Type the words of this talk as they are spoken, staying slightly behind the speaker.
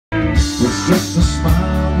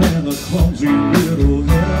clumsy little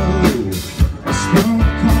hello. I smell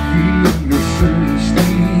coffee in your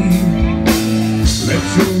thirsty. Left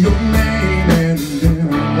you your name and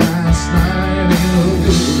dinner last night in a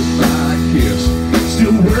goodbye kiss.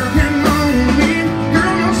 Still working on me,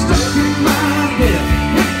 girl, you're stuck in my head.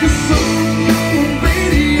 Like the song on the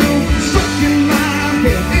radio, stuck in my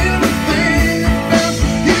head. Everything about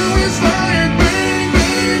you is like bang,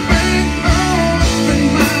 bang, bang, all up in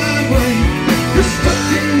my brain. You're stuck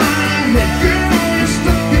in my head, girl, you're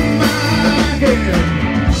stuck in my head.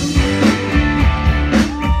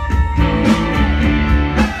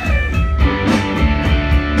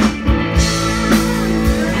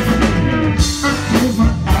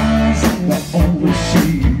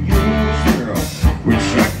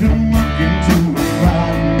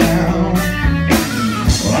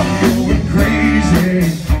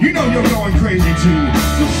 You know you're going crazy too.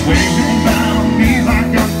 Just thinking about me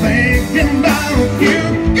like I'm thinking about you.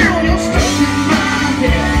 Girl, you're stuck in my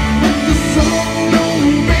head. Like the song on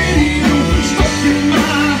the radio, stuck in my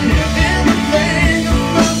head. Everything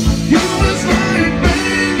about you is like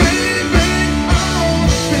bang, bang, bang, all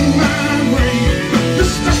up in my brain. You're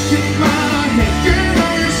stuck in my head.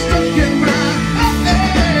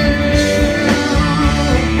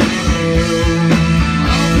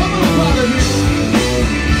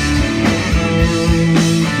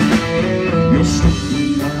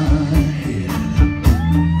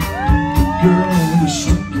 Girl, you're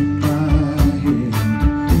stuck in my head.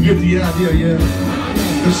 Get the idea, yeah.